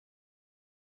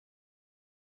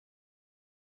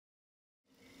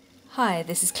Hi,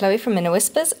 this is Chloe from Inner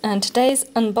Whispers, and today's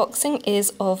unboxing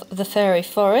is of the Faery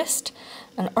Forest,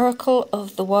 an oracle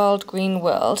of the wild green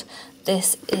world.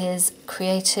 This is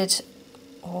created,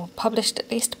 or published at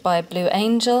least, by Blue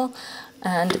Angel,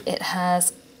 and it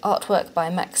has artwork by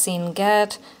Maxine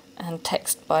Gad and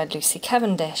text by Lucy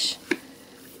Cavendish.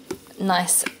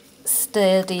 Nice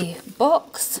sturdy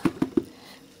box.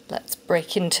 Let's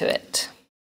break into it.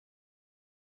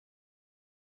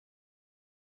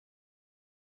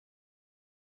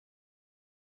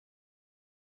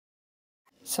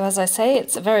 So as I say,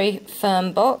 it's a very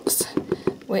firm box,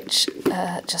 which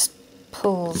just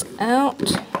pulls out.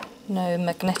 No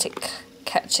magnetic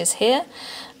catches here.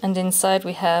 And inside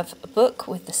we have a book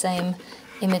with the same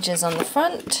images on the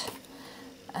front.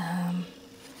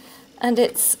 And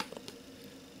it's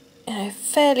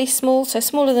fairly small, so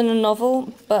smaller than a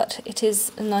novel, but it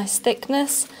is a nice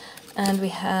thickness. And we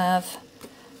have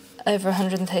over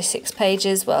 136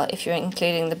 pages, well, if you're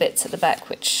including the bits at the back,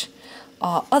 which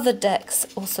are other decks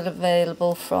also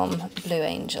available from Blue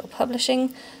Angel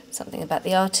Publishing, something about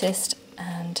the artist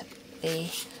and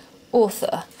the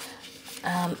author.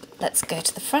 Let's go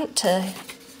to the front to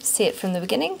see it from the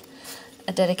beginning.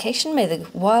 A dedication: may the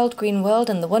wild green world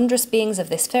and the wondrous beings of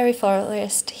this fairy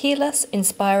forest heal us,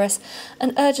 inspire us,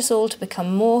 and urge us all to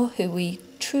become more who we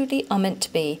truly are meant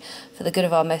to be, for the good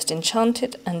of our most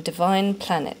enchanted and divine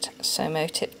planet. So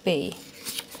mote it be.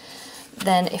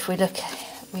 Then if we look,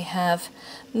 we have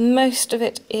most of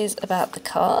it is about the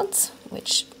cards,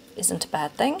 which isn't a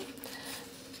bad thing.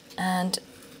 And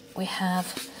we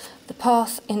have the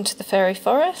path into the fairy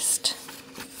forest,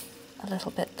 a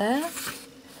little bit there.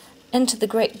 Enter the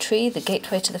great tree, the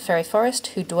gateway to the fairy forest,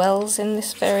 who dwells in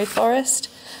this fairy forest.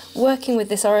 Working with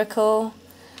this oracle.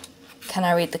 Can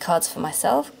I read the cards for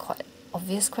myself? Quite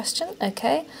obvious question.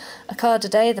 Okay. A card a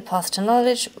day, the path to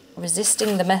knowledge,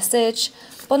 resisting the message,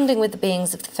 bonding with the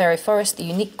beings of the fairy forest, the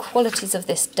unique qualities of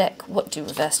this deck, what do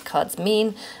reversed cards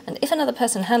mean, and if another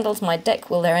person handles my deck,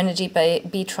 will their energy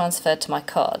be transferred to my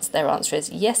cards? Their answer is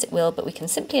yes, it will, but we can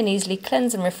simply and easily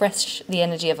cleanse and refresh the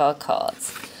energy of our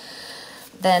cards.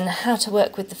 Then how to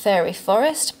work with the fairy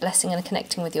forest, blessing and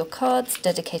connecting with your cards,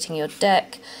 dedicating your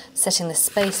deck, setting the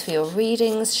space for your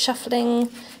readings,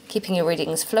 shuffling, keeping your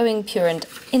readings flowing, pure and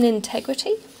in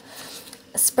integrity.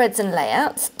 Spreads and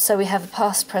layouts. So we have a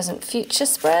past, present, future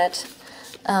spread,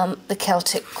 the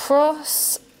Celtic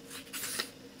cross,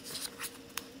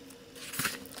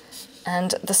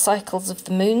 and the cycles of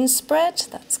the moon spread.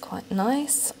 That's quite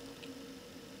nice.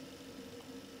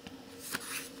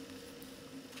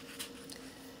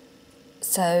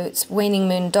 So it's waning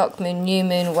moon, dark moon, new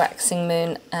moon, waxing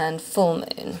moon, and full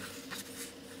moon.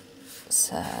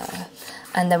 So,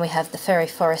 and then we have the Fairy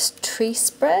Forest tree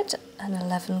spread, an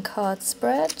 11 card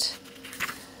spread.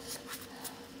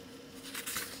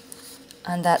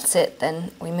 And that's it.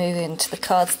 Then we move into the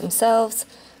cards themselves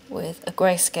with a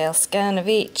grayscale scan of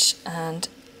each, and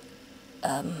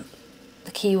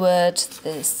the keyword,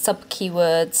 the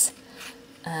sub-keywords,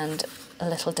 and a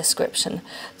little description.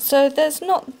 So there's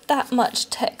not that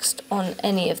much text on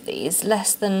any of these,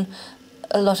 less than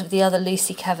a lot of the other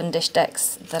Lucy Cavendish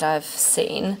decks that I've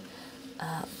seen,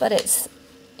 but it's,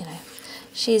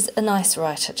 she's a nice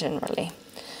writer generally.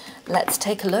 Let's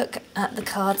take a look at the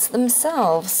cards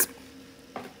themselves.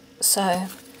 So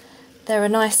they're a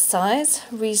nice size,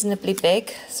 reasonably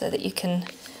big, so that you can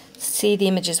see the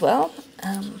images well.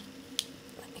 Let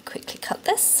me quickly cut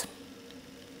this.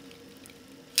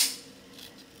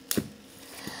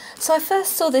 So I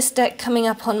first saw this deck coming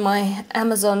up on my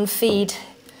Amazon feed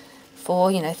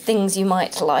for, things you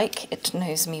might like. It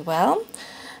knows me well.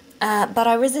 But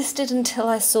I resisted until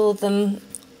I saw them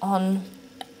on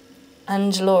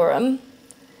Angelorum.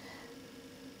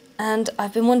 And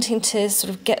I've been wanting to sort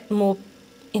of get more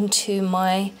into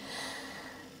my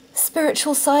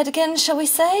spiritual side again, shall we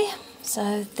say.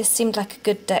 So this seemed like a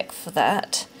good deck for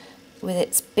that, with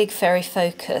its big fairy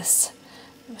focus.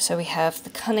 So we have the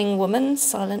cunning woman,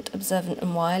 silent, observant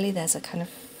and wily. There's a kind of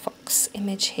fox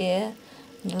image here,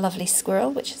 and a lovely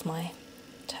squirrel, which is my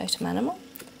totem animal.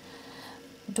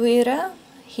 Duira,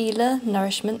 healer,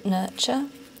 nourishment, nurture.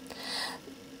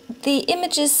 The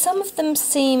images, some of them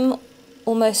seem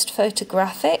almost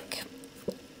photographic,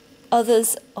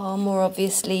 others are more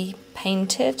obviously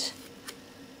painted.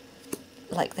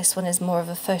 Like this one is more of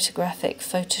a photographic,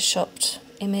 photoshopped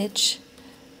image.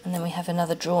 And then we have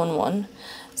another drawn one.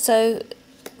 So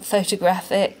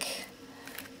photographic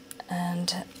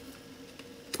and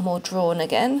more drawn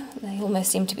again. They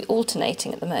almost seem to be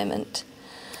alternating at the moment.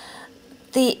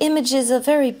 The images are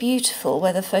very beautiful,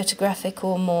 whether photographic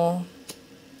or more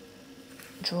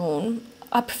drawn.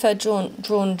 I prefer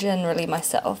drawn generally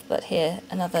myself, but here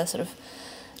another sort of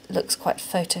looks quite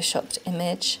photoshopped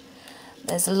image.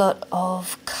 There's a lot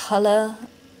of colour,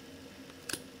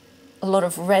 a lot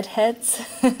of redheads,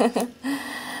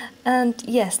 and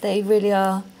yes, they really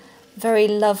are very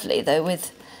lovely, though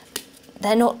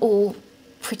they're not all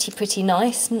pretty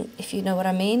nice, if you know what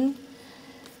I mean.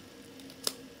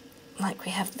 Like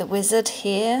we have the wizard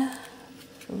here,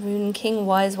 Rune King,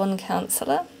 Wise One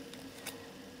Counselor,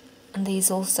 and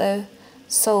these also,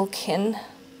 Soulkin,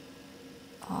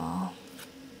 are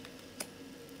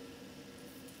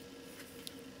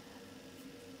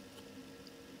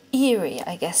eerie,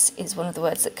 I guess, is one of the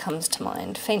words that comes to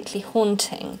mind, faintly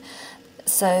haunting.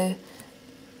 So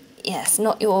yes,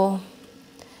 not your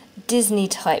Disney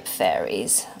type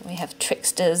fairies. We have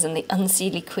tricksters and the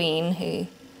unseelie queen, who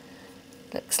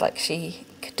looks like she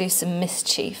could do some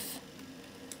mischief.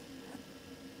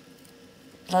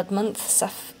 Blood month,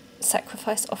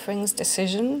 sacrifice offerings,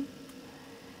 decision,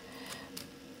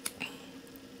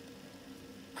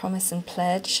 promise and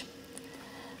pledge.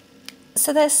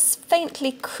 So they're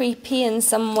faintly creepy in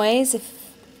some ways,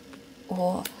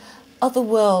 or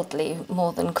otherworldly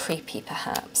more than creepy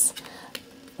perhaps,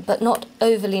 but not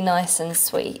overly nice and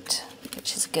sweet,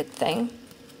 which is a good thing.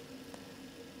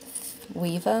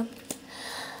 Weaver.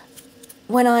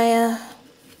 When I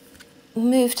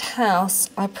moved house,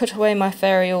 I put away my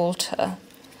fairy altar,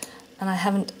 and I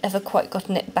haven't ever quite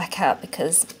gotten it back out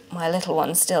because my little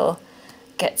one still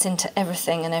gets into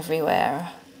everything and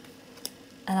everywhere,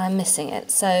 and I'm missing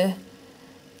it. So,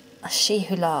 a she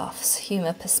who laughs,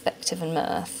 humour, perspective and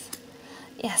mirth.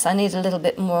 Yes, I need a little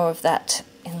bit more of that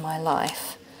in my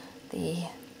life. The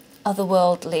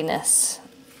otherworldliness.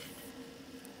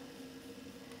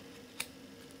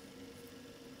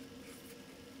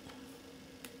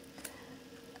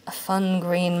 A fun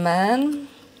green man.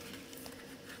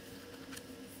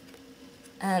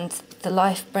 And the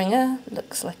Lifebringer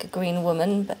looks like a green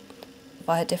woman, but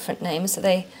by a different name, so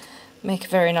they make a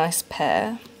very nice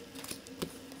pair.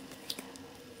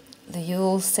 The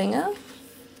Yule Singer.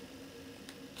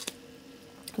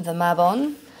 The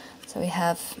Mabon. So we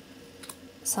have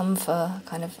some for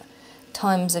kind of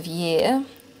times of year.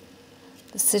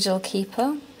 The Sigil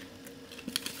Keeper.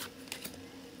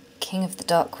 King of the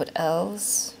Darkwood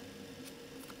Elves.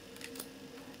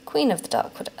 Queen of the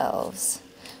Darkwood Elves.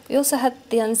 We also had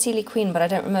the Unseelie Queen, but I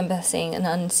don't remember seeing an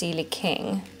Unseelie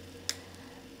King.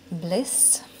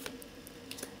 Bliss.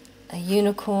 A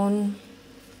Unicorn.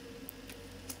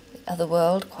 The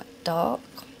Otherworld, quite dark.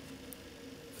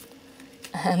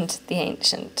 And the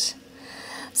Ancient.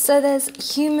 So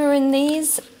there's humour in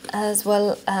these, as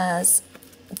well as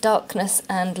darkness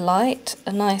and light,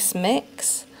 a nice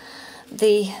mix.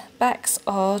 The backs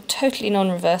are totally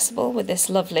non-reversible with this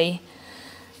lovely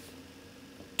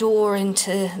door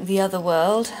into the other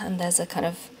world, and there's a kind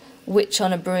of witch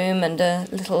on a broom and a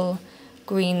little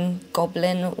green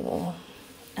goblin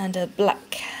and a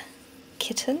black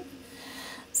kitten.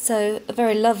 So a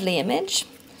very lovely image.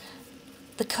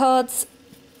 The cards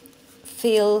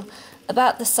feel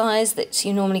about the size that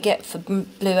you normally get for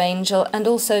Blue Angel, and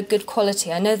also good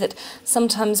quality. I know that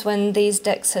sometimes when these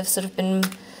decks have sort of been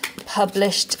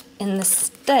published in the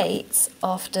States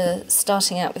after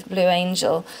starting out with Blue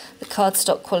Angel, the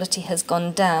cardstock quality has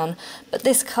gone down, but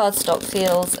this cardstock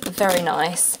feels very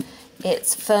nice.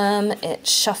 It's firm, it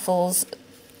shuffles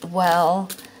well,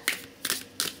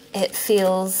 it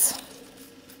feels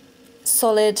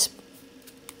solid,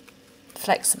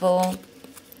 flexible,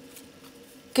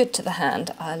 good to the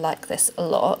hand. I like this a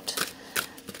lot.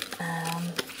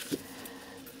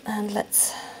 And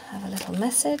let's have a little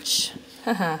message.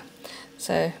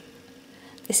 So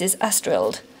this is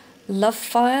Astrild. Love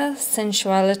fire,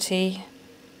 sensuality,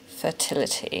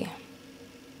 fertility.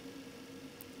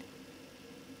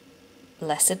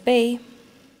 Blessed be.